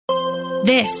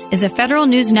This is a Federal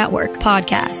News Network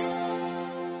podcast.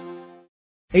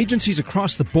 Agencies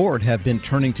across the board have been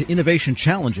turning to innovation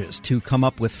challenges to come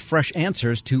up with fresh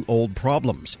answers to old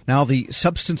problems. Now, the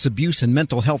Substance Abuse and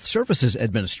Mental Health Services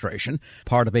Administration,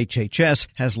 part of HHS,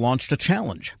 has launched a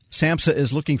challenge. SAMHSA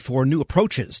is looking for new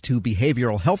approaches to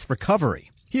behavioral health recovery.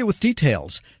 Here with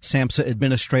details, SAMHSA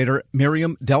Administrator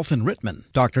Miriam Delfin-Rittman.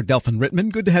 Dr.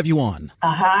 Delfin-Rittman, good to have you on.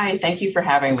 Hi, thank you for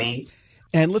having me.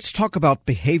 And let's talk about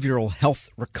behavioral health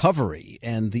recovery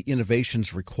and the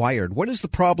innovations required. What is the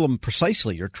problem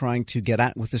precisely you're trying to get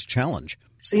at with this challenge?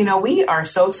 So, we are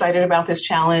so excited about this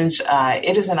challenge.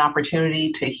 It is an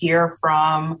opportunity to hear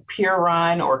from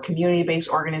peer-run or community-based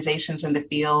organizations in the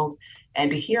field and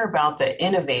to hear about the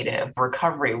innovative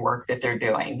recovery work that they're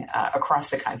doing across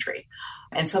the country.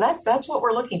 And so that's what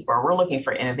we're looking for. We're looking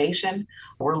for innovation.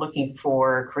 We're looking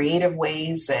for creative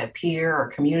ways that peer or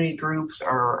community groups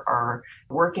are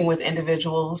working with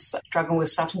individuals struggling with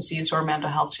substance use or mental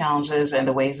health challenges and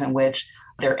the ways in which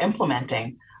they're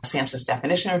implementing SAMHSA's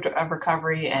definition of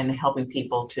recovery and helping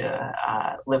people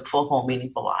to live full, whole,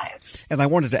 meaningful lives. And I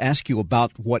wanted to ask you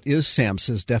about what is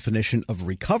SAMHSA's definition of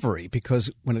recovery, because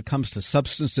when it comes to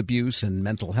substance abuse and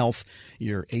mental health,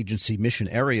 your agency mission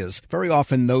areas, very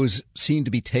often those seem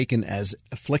to be taken as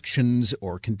afflictions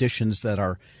or conditions that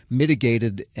are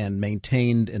mitigated and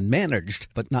maintained and managed,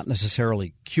 but not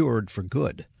necessarily cured for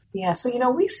good. Yeah, so,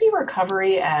 we see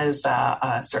recovery as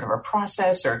a sort of a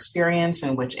process or experience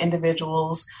in which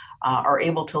individuals are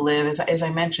able to live, as I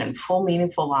mentioned, full,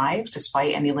 meaningful lives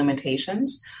despite any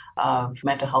limitations of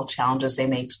mental health challenges they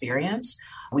may experience.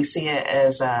 We see it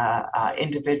as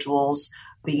individuals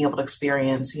being able to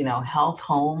experience, health,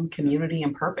 home, community,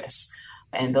 and purpose.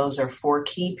 And those are four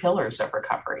key pillars of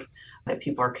recovery, that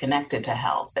people are connected to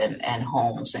health and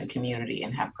homes and community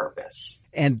and have purpose.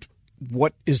 And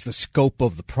what is the scope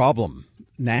of the problem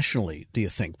nationally, do you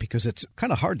think? Because it's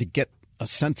kind of hard to get a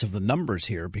sense of the numbers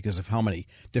here because of how many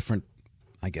different,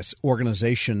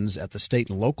 organizations at the state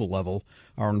and local level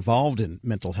are involved in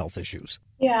mental health issues.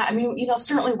 Yeah,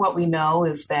 certainly what we know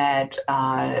is that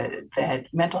that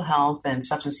mental health and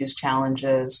substance use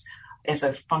challenges as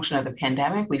a function of the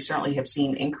pandemic, we certainly have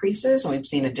seen increases and we've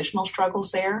seen additional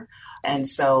struggles there. And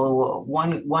so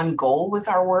one goal with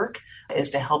our work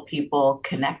is to help people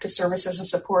connect to services and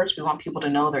supports. We want people to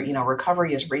know that,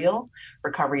 recovery is real,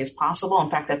 recovery is possible.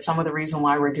 In fact, that's some of the reason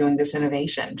why we're doing this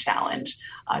innovation challenge,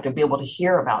 to be able to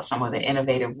hear about some of the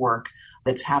innovative work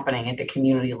that's happening at the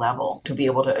community level to be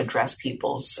able to address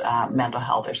people's mental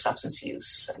health or substance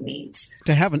use needs.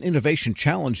 To have an innovation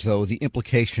challenge, though, the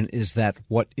implication is that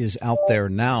what is out there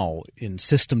now in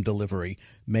system delivery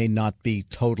may not be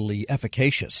totally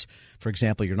efficacious. For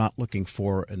example, you're not looking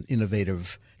for an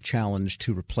innovative challenge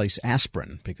to replace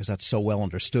aspirin because that's so well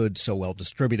understood, so well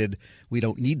distributed. We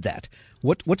don't need that.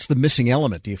 What's the missing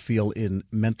element, do you feel, in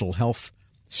mental health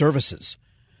services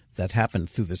that happen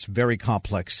through this very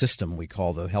complex system we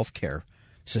call the healthcare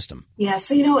system? Yeah,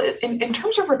 so, in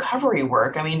terms of recovery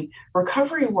work,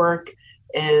 recovery work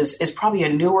is probably a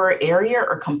newer area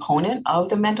or component of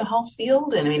the mental health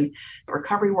field. And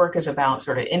recovery work is about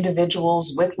sort of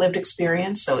individuals with lived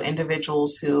experience. So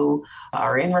individuals who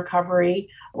are in recovery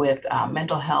with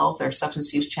mental health or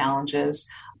substance use challenges,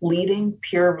 leading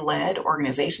peer-led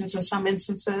organizations in some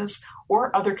instances,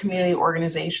 or other community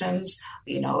organizations,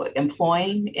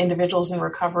 employing individuals in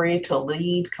recovery to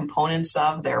lead components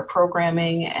of their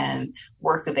programming and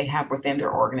work that they have within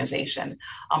their organization.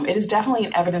 It is definitely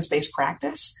an evidence-based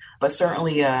practice, but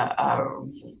certainly a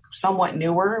somewhat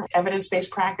newer evidence-based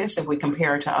practice if we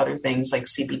compare it to other things like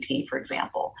CBT, for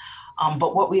example.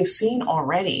 But what we have seen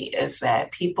already is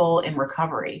that people in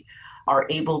recovery are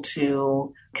able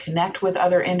to connect with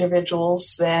other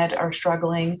individuals that are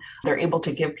struggling. They're able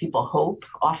to give people hope.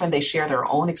 Often they share their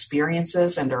own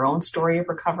experiences and their own story of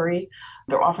recovery.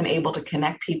 They're often able to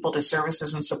connect people to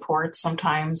services and support,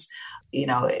 sometimes, in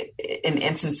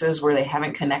instances where they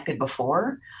haven't connected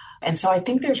before. And so I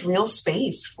think there's real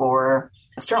space for,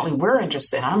 certainly I'm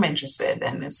interested,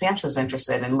 and SAMHSA is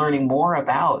interested in learning more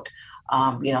about,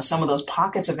 some of those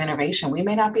pockets of innovation we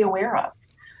may not be aware of.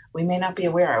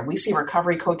 We see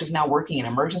recovery coaches now working in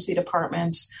emergency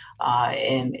departments,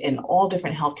 in all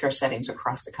different healthcare settings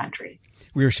across the country.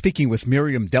 We are speaking with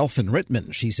Miriam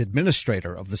Delfin-Rittman. She's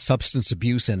administrator of the Substance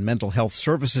Abuse and Mental Health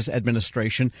Services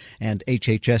Administration and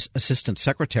HHS Assistant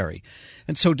Secretary.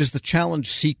 And so does the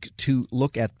challenge seek to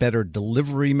look at better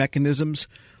delivery mechanisms,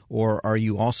 or are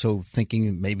you also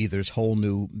thinking maybe there's whole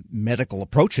new medical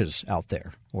approaches out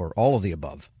there, or all of the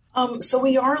above? So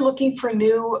we are looking for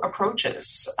new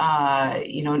approaches,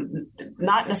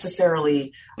 not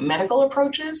necessarily medical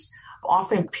approaches,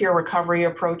 Often peer recovery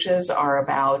approaches are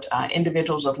about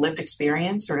individuals with lived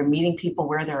experience, sort of meeting people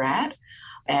where they're at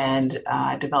and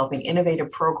developing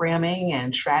innovative programming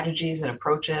and strategies and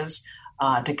approaches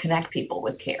to connect people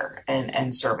with care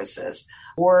and services.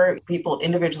 Or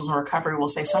individuals in recovery will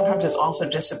say sometimes it's also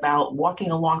just about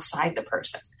walking alongside the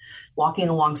person, walking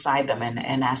alongside them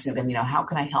and asking them, how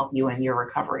can I help you in your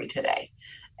recovery today?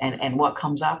 And what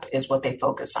comes up is what they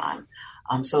focus on.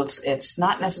 So it's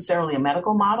not necessarily a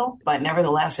medical model, but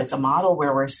nevertheless, it's a model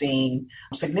where we're seeing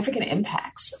significant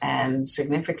impacts and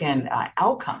significant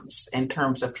outcomes in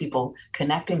terms of people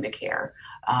connecting to care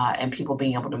and people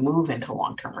being able to move into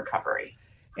long-term recovery.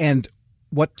 And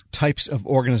what types of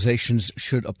organizations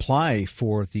should apply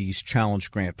for these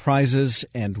Challenge Grant prizes,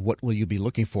 and what will you be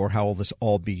looking for? How will this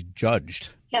all be judged?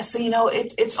 Yeah, so,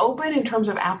 it's open in terms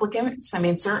of applicants. I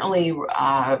mean, certainly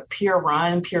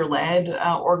peer-run, peer-led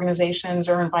organizations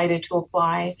are invited to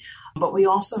apply. But we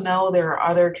also know there are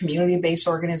other community-based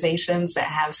organizations that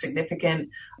have significant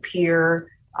peer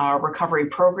recovery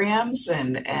programs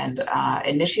and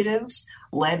initiatives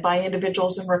led by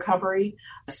individuals in recovery.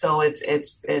 So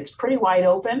it's pretty wide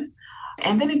open.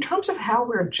 And then in terms of how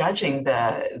we're judging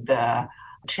the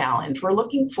challenge, we're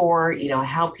looking for,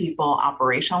 how people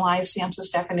operationalize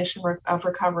SAMHSA's definition of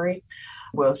recovery.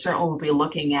 We'll certainly be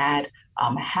looking at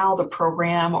how the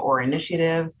program or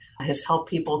initiative has helped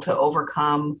people to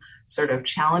overcome sort of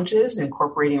challenges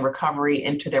incorporating recovery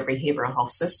into their behavioral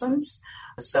health systems.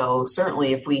 So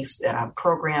certainly if we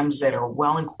programs that are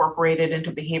well incorporated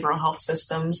into behavioral health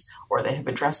systems or that have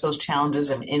addressed those challenges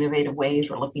in innovative ways,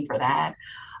 we're looking for that.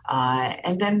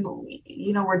 And then,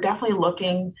 we're definitely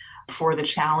looking for the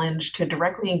challenge to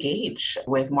directly engage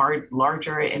with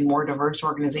larger and more diverse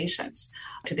organizations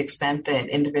to the extent that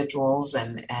individuals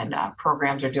and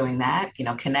programs are doing that,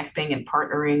 connecting and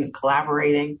partnering and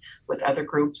collaborating with other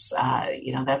groups,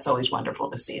 that's always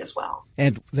wonderful to see as well.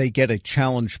 And they get a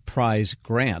Challenge Prize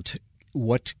grant.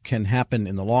 What can happen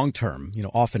in the long term?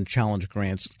 Often Challenge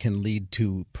grants can lead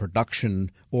to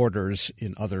production orders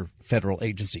in other federal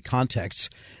agency contexts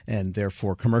and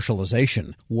therefore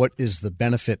commercialization. What is the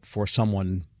benefit for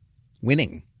someone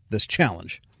winning this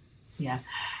challenge? Yeah.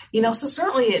 So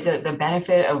certainly the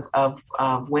benefit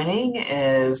of winning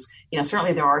is,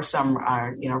 certainly there are some,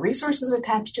 resources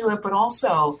attached to it, but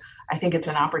also I think it's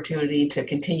an opportunity to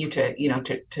continue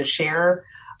to share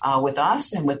with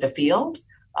us and with the field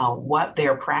what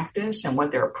their practice and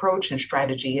what their approach and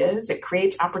strategy is. It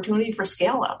creates opportunity for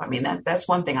scale up. I mean, that's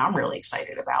one thing I'm really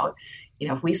excited about.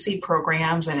 If we see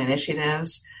programs and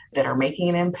initiatives that are making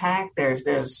an impact,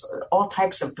 there's all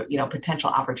types of, potential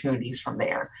opportunities from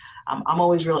there. I'm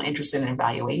always real interested in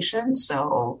evaluation.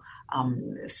 So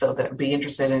that be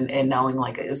interested in knowing,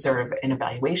 is there an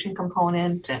evaluation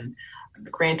component? And the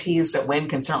grantees that win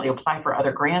can certainly apply for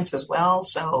other grants as well.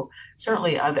 So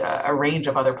certainly a range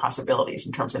of other possibilities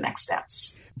in terms of next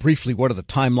steps. Briefly, what are the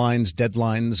timelines,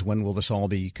 deadlines? When will this all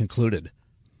be concluded?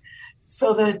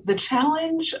 So the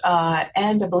challenge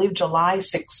ends, I believe, July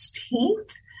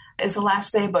 16th is the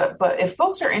last day. But if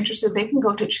folks are interested, they can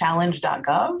go to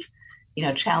challenge.gov.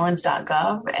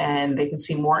 Challenge.gov, and they can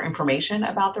see more information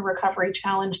about the Recovery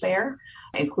Challenge there,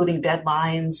 including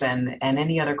deadlines and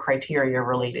any other criteria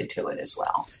related to it as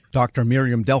well. Dr.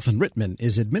 Miriam Delfin-Rittman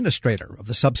is Administrator of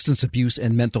the Substance Abuse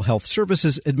and Mental Health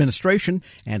Services Administration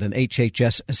and an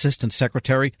HHS Assistant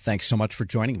Secretary. Thanks so much for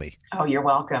joining me. Oh, you're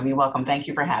welcome. You're welcome. Thank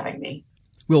you for having me.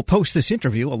 We'll post this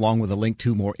interview along with a link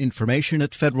to more information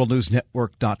at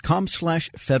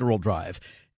federalnewsnetwork.com/Federal Drive.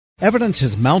 Evidence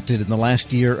has mounted in the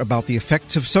last year about the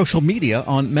effects of social media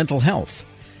on mental health.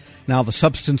 Now, the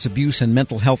Substance Abuse and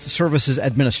Mental Health Services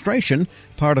Administration,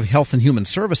 part of Health and Human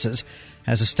Services,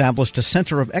 has established a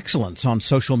Center of Excellence on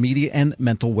social media and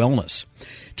mental wellness.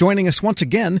 Joining us once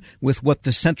again with what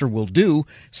the center will do,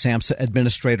 SAMHSA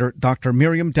Administrator Dr.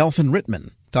 Miriam Delfin-Rittman.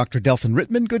 Dr.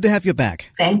 Delfin-Rittman, good to have you back.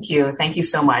 Thank you. Thank you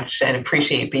so much, and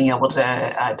appreciate being able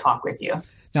to talk with you.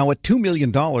 Now, at $2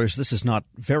 million, this is not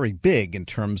very big in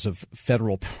terms of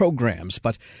federal programs,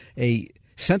 but a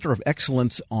Center of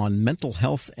Excellence on Mental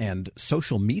Health and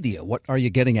Social Media. What are you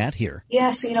getting at here?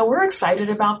 Yes, we're excited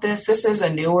about this. This is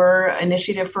a newer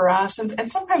initiative for us,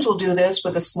 and sometimes we'll do this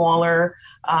with a smaller,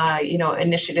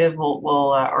 initiative.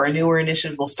 Or a newer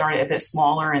initiative will start a bit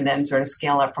smaller and then sort of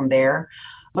scale up from there.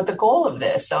 But the goal of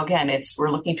this, so again,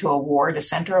 we're looking to award a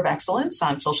Center of Excellence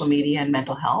on social media and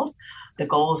mental health. The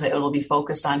goal is that it will be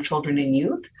focused on children and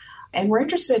youth. And we're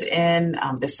interested in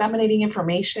disseminating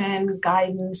information,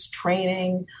 guidance,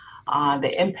 training,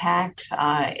 the impact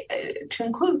to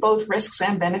include both risks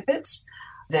and benefits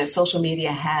that social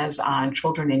media has on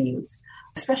children and youth,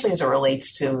 especially as it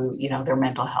relates to, their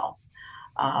mental health.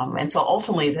 And so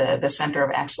ultimately, the Center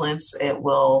of Excellence, it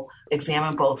will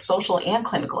examine both social and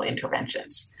clinical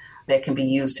interventions that can be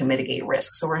used to mitigate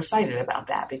risks. So we're excited about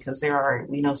that because there are,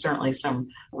 certainly some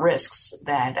risks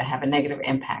that have a negative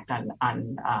impact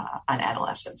on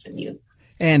adolescents and youth.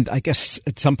 And I guess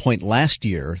at some point last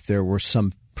year, there were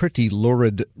some pretty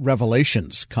lurid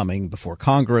revelations coming before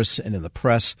Congress and in the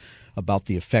press about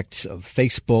the effects of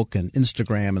Facebook and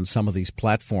Instagram and some of these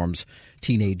platforms.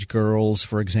 Teenage girls,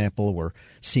 for example, were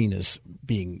seen as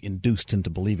being induced into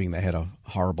believing they had a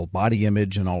horrible body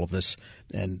image and all of this,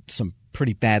 and some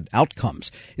pretty bad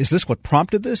outcomes. Is this what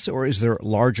prompted this, or is there a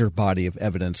larger body of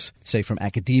evidence, say from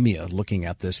academia, looking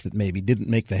at this that maybe didn't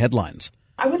make the headlines?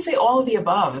 I would say all of the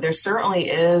above. There certainly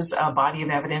is a body of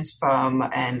evidence from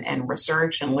and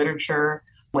research and literature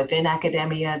within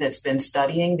academia that's been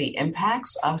studying the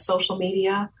impacts of social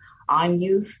media on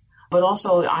youth, but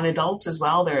also on adults as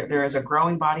well. There is a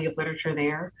growing body of literature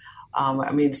there. Some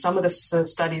of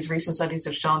the recent studies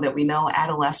have shown that we know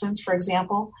adolescents, for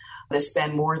example, that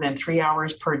spend more than 3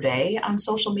 hours per day on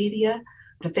social media,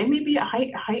 that they may be at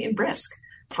heightened risk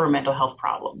for mental health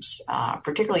problems,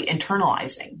 particularly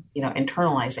internalizing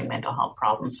mental health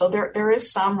problems. So there is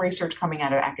some research coming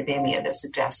out of academia that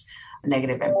suggests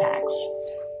negative impacts.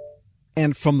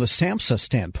 And from the SAMHSA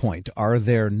standpoint, are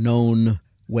there known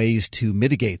ways to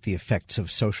mitigate the effects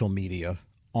of social media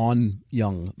on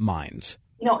young minds?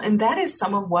 And that is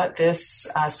some of what this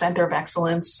Center of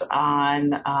Excellence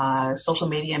on social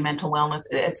media and mental wellness,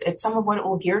 it's some of what it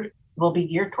will be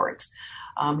geared towards.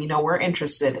 We're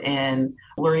interested in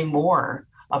learning more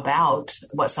about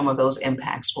what some of those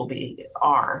impacts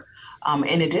are.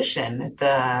 In addition,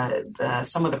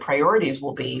 some of the priorities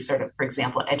will be sort of, for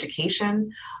example,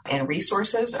 education and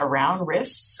resources around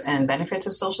risks and benefits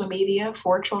of social media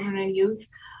for children and youth.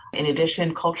 In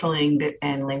addition, culturally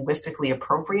and linguistically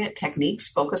appropriate techniques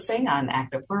focusing on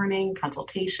active learning,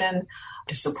 consultation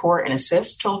to support and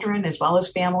assist children as well as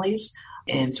families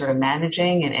in sort of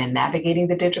managing and navigating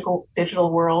the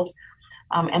digital world.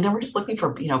 And then we're just looking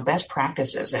for, best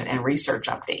practices and research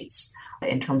updates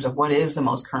in terms of what is the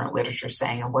most current literature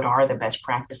saying and what are the best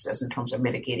practices in terms of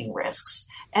mitigating risks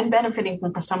and benefiting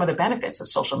from some of the benefits of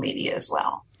social media as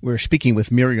well. We're speaking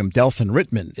with Miriam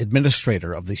Delfin-Rittman,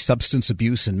 Administrator of the Substance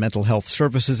Abuse and Mental Health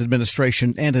Services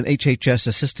Administration and an HHS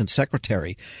Assistant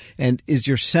Secretary. And is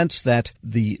your sense that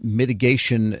the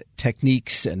mitigation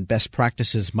techniques and best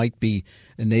practices might be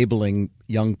enabling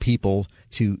young people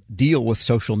to deal with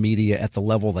social media at the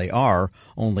level they are,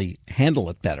 only handle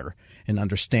it better and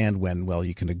understand when, well,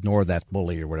 you can ignore that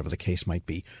bully or whatever the case might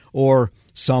be, or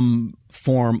some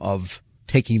form of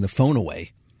taking the phone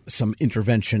away, some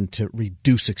intervention to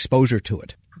reduce exposure to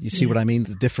it? You see what I mean,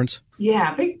 the difference?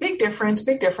 Yeah, big difference.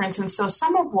 And so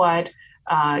some of what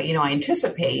I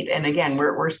anticipate, and again,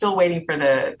 we're still waiting for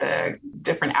the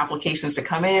different applications to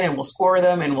come in, and we'll score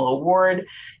them and we'll award,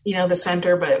 the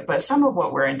center. But some of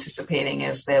what we're anticipating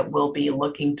is that we'll be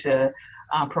looking to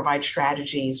provide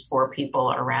strategies for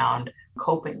people around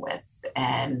coping with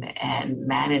and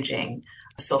managing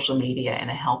social media in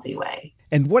a healthy way.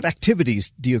 And what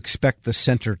activities do you expect the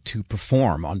center to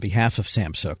perform on behalf of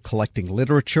SAMHSA? Collecting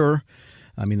literature?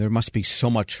 I mean, there must be so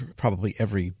much, probably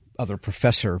every other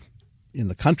professor in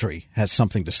the country has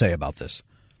something to say about this.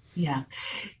 Yeah.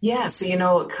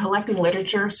 So, collecting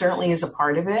literature certainly is a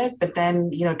part of it, but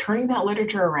then, turning that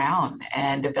literature around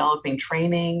and developing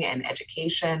training and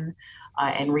education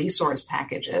and resource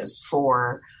packages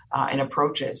for and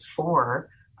approaches for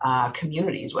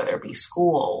communities, whether it be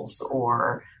schools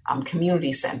or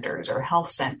community centers or health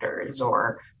centers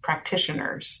or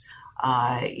practitioners.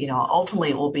 Ultimately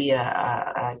it will be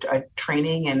a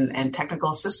training and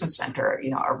technical assistance center,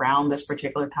 around this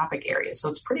particular topic area. So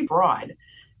it's pretty broad,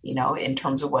 in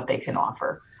terms of what they can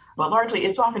offer. But largely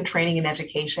it's often training and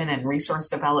education and resource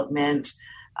development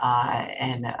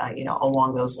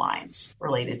along those lines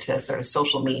related to sort of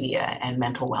social media and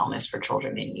mental wellness for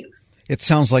children and youth. It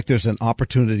sounds like there's an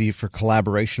opportunity for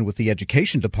collaboration with the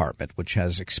education department, which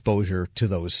has exposure to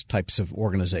those types of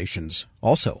organizations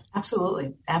also.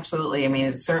 Absolutely. I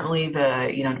mean, certainly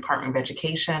the, Department of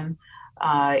Education,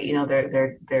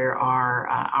 there are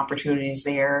opportunities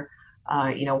there,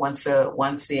 once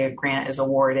the grant is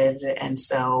awarded. And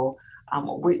so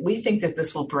we think that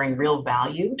this will bring real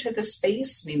value to the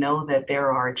space. We know that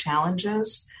there are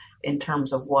challenges in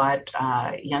terms of what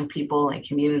young people and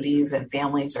communities and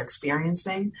families are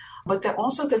experiencing, but that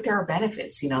also that there are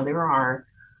benefits. There are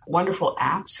wonderful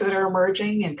apps that are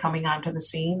emerging and coming onto the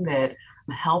scene that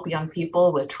help young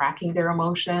people with tracking their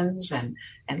emotions and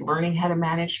learning how to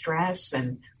manage stress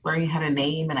and learning how to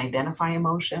name and identify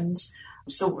emotions.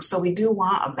 So we do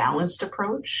want a balanced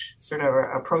approach, sort of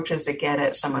approaches that get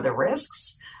at some of the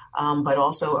risks, but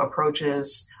also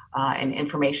approaches and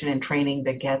information and training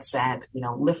that gets at,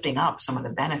 lifting up some of the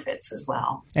benefits as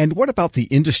well. And what about the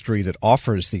industry that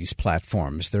offers these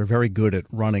platforms? They're very good at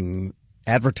running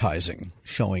advertising,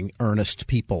 showing earnest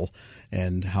people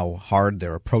and how hard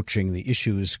they're approaching the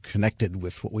issues connected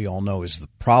with what we all know is the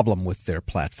problem with their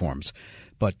platforms.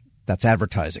 But that's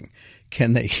advertising.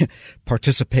 Can they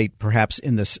participate perhaps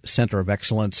in this center of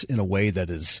excellence in a way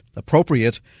that is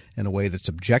appropriate, in a way that's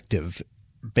objective,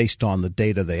 based on the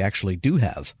data they actually do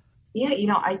have?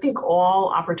 Yeah, I think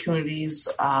all opportunities,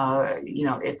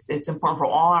 it's important for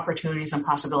all opportunities and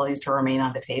possibilities to remain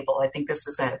on the table. I think this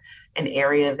is an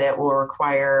area that will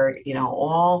require,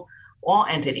 all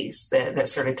entities that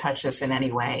sort of touch this in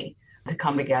any way to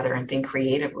come together and think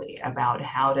creatively about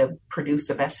how to produce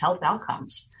the best health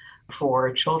outcomes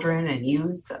for children and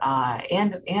youth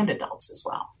and adults as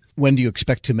well. When do you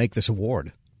expect to make this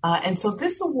award? And so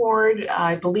this award,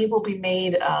 I believe, will be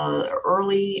made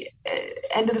early,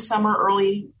 end of the summer,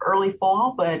 early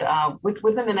fall, but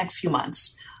within the next few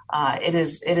months. It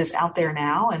is out there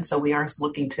now, and so we are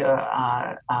looking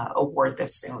to award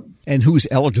this soon. And who's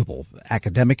eligible?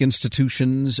 Academic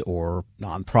institutions or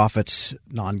nonprofits,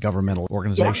 non-governmental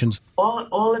organizations? Yeah,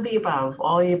 all of the above.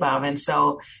 And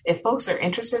so if folks are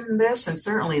interested in this, and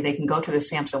certainly they can go to the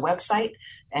SAMHSA website,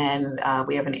 and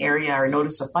we have an area or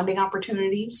notice of funding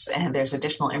opportunities, and there's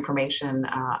additional information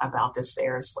about this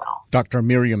there as well. Dr.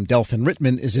 Miriam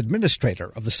Delfin-Rittman is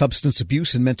administrator of the Substance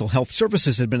Abuse and Mental Health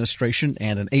Services Administration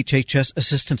and an HHS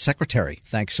Assistant Secretary.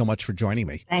 Thanks so much for joining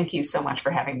me. Thank you so much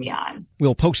for having me on.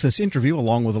 We'll post this interview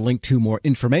along with a link to more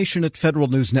information at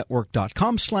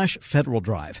federalnewsnetwork.com/Federal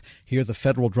Drive. Hear the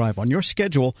Federal Drive on your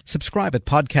schedule. Subscribe at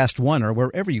Podcast One or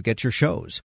wherever you get your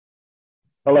shows.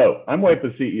 Hello, I'm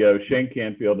WIPA CEO Shane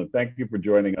Canfield, and thank you for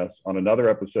joining us on another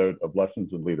episode of Lessons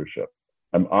in Leadership.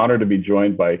 I'm honored to be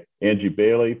joined by Angie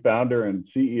Bailey, founder and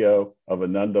CEO of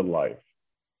Ananda Life.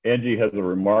 Angie has a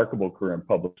remarkable career in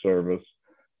public service,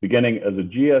 beginning as a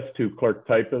GS2 clerk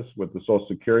typist with the Social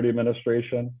Security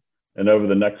Administration. And over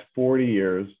the next 40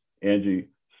 years, Angie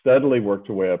steadily worked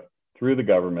her way up through the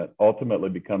government, ultimately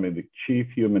becoming the Chief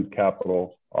Human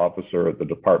Capital Officer at the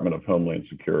Department of Homeland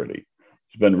Security.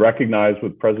 She's been recognized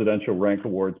with presidential rank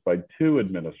awards by 2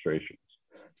 administrations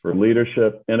for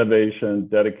leadership, innovation,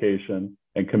 dedication,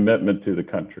 and commitment to the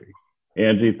country.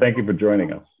 Angie, thank you for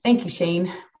joining us. Thank you, Shane.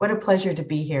 What a pleasure to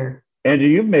be here. Angie,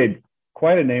 you've made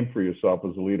quite a name for yourself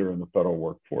as a leader in the federal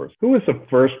workforce. Who was the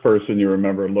first person you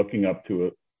remember looking up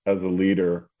to as a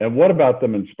leader, and what about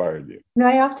them inspired you?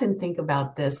 I often think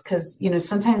about this because,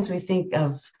 sometimes we think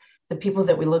of the people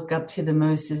that we look up to the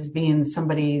most as being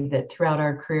somebody that throughout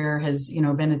our career has,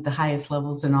 been at the highest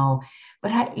levels and all.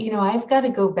 But, I've got to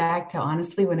go back to,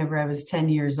 honestly, whenever I was 10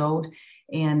 years old.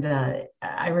 And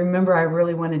I remember I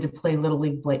really wanted to play Little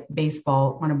League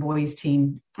baseball on a boys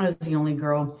team. I was the only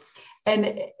girl.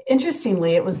 And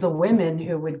interestingly, it was the women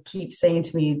who would keep saying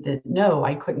to me that, no,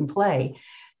 I couldn't play.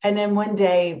 And then one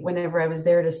day, whenever I was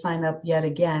there to sign up yet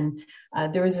again,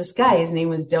 there was this guy, his name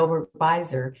was Delbert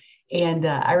Beiser. And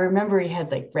I remember he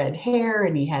had like red hair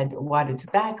and he had wad of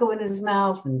tobacco in his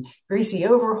mouth and greasy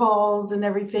overalls and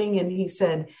everything. And he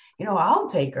said, I'll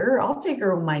take her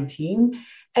on my team.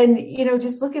 And,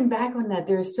 just looking back on that,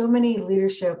 there's so many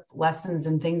leadership lessons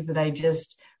and things that I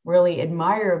just really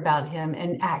admire about him.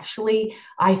 And actually,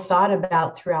 I thought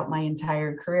about throughout my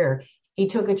entire career. He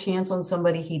took a chance on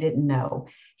somebody he didn't know.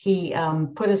 He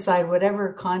put aside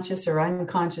whatever conscious or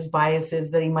unconscious biases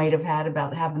that he might have had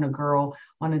about having a girl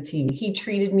on a team. He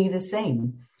treated me the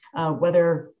same.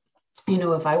 Whether,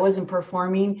 if I wasn't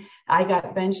performing, I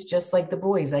got benched just like the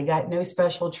boys. I got no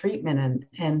special treatment.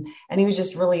 And he was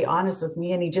just really honest with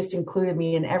me, and he just included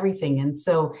me in everything. And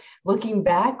so looking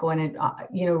back on it,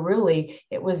 really,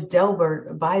 it was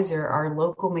Delbert Beiser, our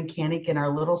local mechanic in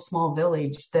our little small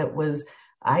village, that was,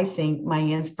 I think, my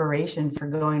inspiration for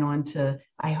going on to,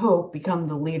 I hope, become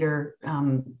the leader,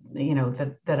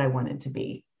 that I wanted to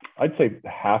be. I'd say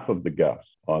half of the guests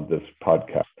on this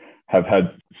podcast have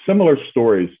had similar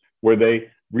stories where they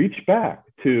reach back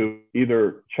to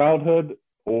either childhood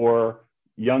or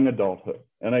young adulthood.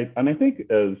 And I think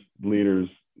as leaders,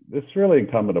 it's really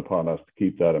incumbent upon us to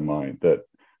keep that in mind, that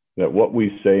what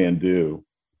we say and do,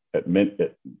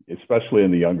 especially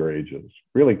in the younger ages,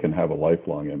 really can have a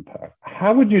lifelong impact.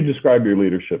 How would you describe your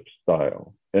leadership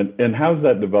style, and how's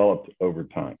that developed over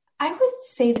time? I would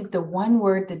say that the one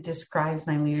word that describes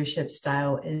my leadership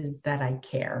style is that I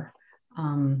care.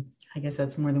 I guess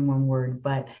that's more than one word,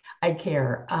 but I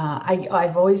care.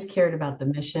 I've always cared about the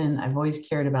mission. I've always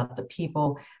cared about the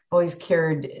people. I've always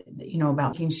cared,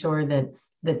 about making sure that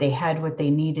they had what they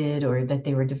needed, or that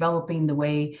they were developing the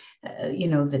way,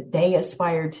 that they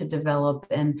aspired to develop.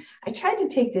 And I tried to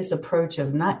take this approach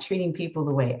of not treating people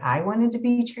the way I wanted to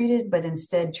be treated, but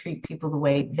instead treat people the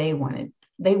way they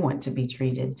want to be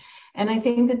treated. And I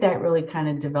think that really kind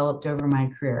of developed over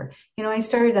my career. I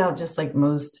started out just like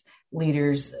most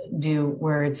leaders do,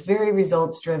 where it's very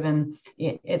results driven.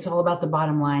 It's all about the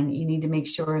bottom line. You need to make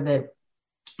sure that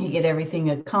you get everything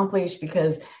accomplished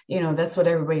because, that's what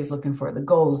everybody's looking for, the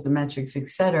goals, the metrics,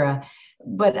 etc.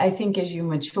 But I think as you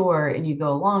mature and you go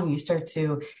along, you start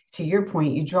to your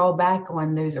point, you draw back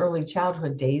on those early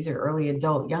childhood days or early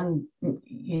adult,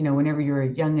 whenever you're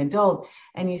a young adult,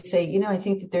 and you say, I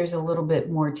think that there's a little bit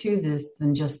more to this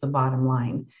than just the bottom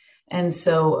line. And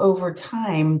so over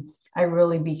time, I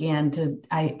really began to,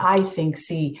 I think,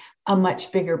 see a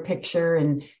much bigger picture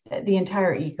and the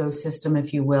entire ecosystem,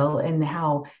 if you will, and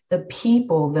how the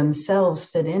people themselves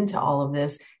fit into all of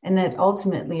this. And that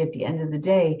ultimately, at the end of the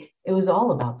day, it was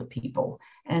all about the people.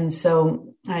 And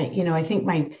so I think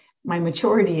my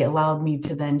maturity allowed me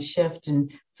to then shift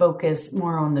and focus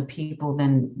more on the people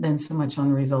than so much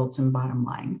on results and bottom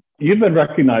line. You've been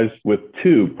recognized with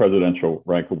 2 presidential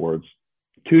rank awards,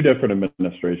 2 different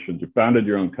administrations. You founded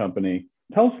your own company.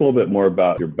 Tell us a little bit more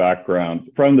about your background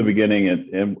from the beginning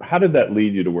and how did that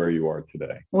lead you to where you are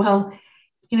today? Well,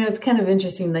 it's kind of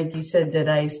interesting, like you said, that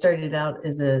I started out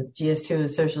as a GS2 of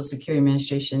Social Security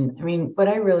Administration. I mean, what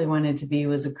I really wanted to be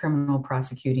was a criminal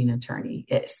prosecuting attorney.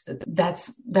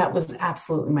 That was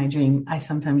absolutely my dream. I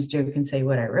sometimes joke and say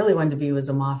what I really wanted to be was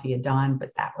a mafia don, but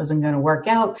that wasn't going to work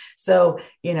out. So,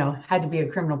 had to be a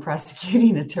criminal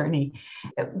prosecuting attorney.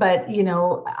 But,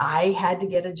 I had to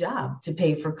get a job to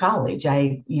pay for college.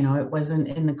 It wasn't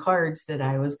in the cards that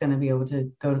I was going to be able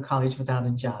to go to college without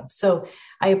a job. So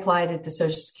I applied at the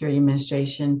Social Security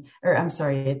Administration,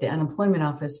 at the unemployment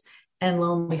office. And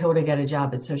lo and behold, I got a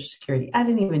job at Social Security. I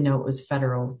didn't even know it was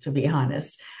federal, to be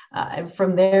honest.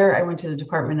 From there, I went to the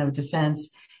Department of Defense,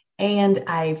 and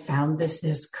I found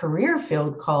this career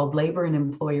field called Labor and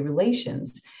Employee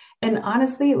Relations. And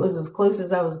honestly, it was as close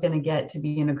as I was going to get to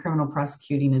being a criminal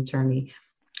prosecuting attorney.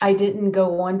 I didn't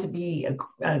go on to be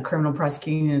a criminal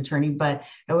prosecuting attorney, but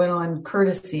I went on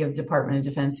courtesy of Department of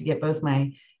Defense to get both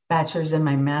my bachelor's and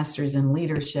my master's in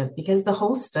leadership, because the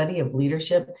whole study of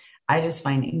leadership, I just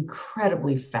find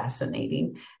incredibly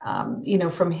fascinating.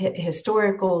 From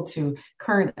historical to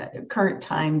current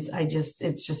times,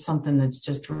 it's just something that's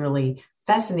just really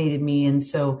fascinated me. And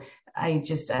so I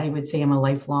would say I'm a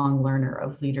lifelong learner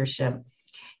of leadership.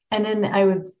 And then I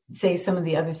would say some of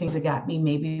the other things that got me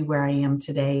maybe where I am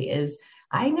today is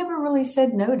I never really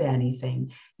said no to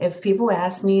anything. If people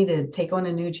asked me to take on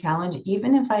a new challenge,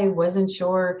 even if I wasn't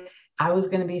sure I was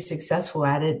going to be successful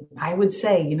at it, I would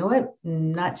say, you know what,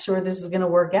 not sure this is going to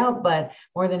work out, but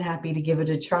more than happy to give it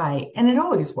a try. And it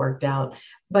always worked out.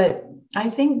 But I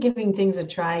think giving things a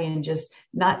try and just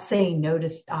not saying no to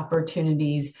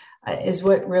opportunities is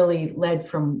what really led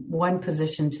from one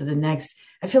position to the next.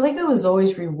 I feel like I was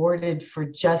always rewarded for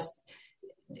just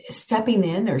stepping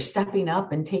in or stepping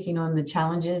up and taking on the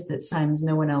challenges that sometimes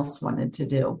no one else wanted to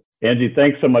do. Angie,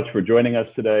 thanks so much for joining us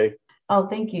today. Oh,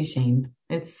 thank you, Shane.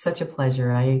 It's such a pleasure.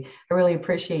 I really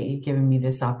appreciate you giving me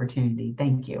this opportunity.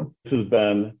 Thank you. This has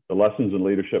been the Lessons in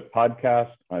Leadership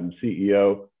podcast. I'm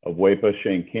CEO of WEPA,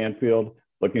 Shane Canfield.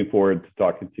 Looking forward to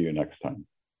talking to you next time.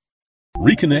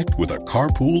 Reconnect with a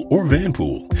carpool or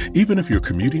vanpool. Even if you're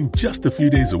commuting just a few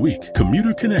days a week,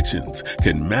 Commuter Connections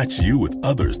can match you with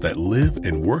others that live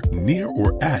and work near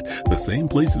or at the same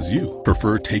place as you.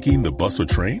 Prefer taking the bus or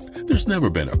train? There's never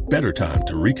been a better time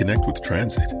to reconnect with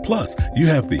transit. Plus, you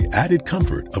have the added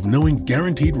comfort of knowing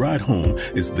Guaranteed Ride Home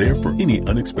is there for any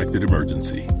unexpected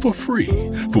emergency for free.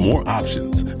 For more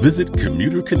options, visit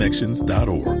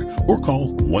commuterconnections.org or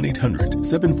call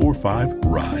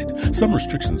 1-800-745-RIDE. Some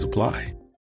restrictions apply.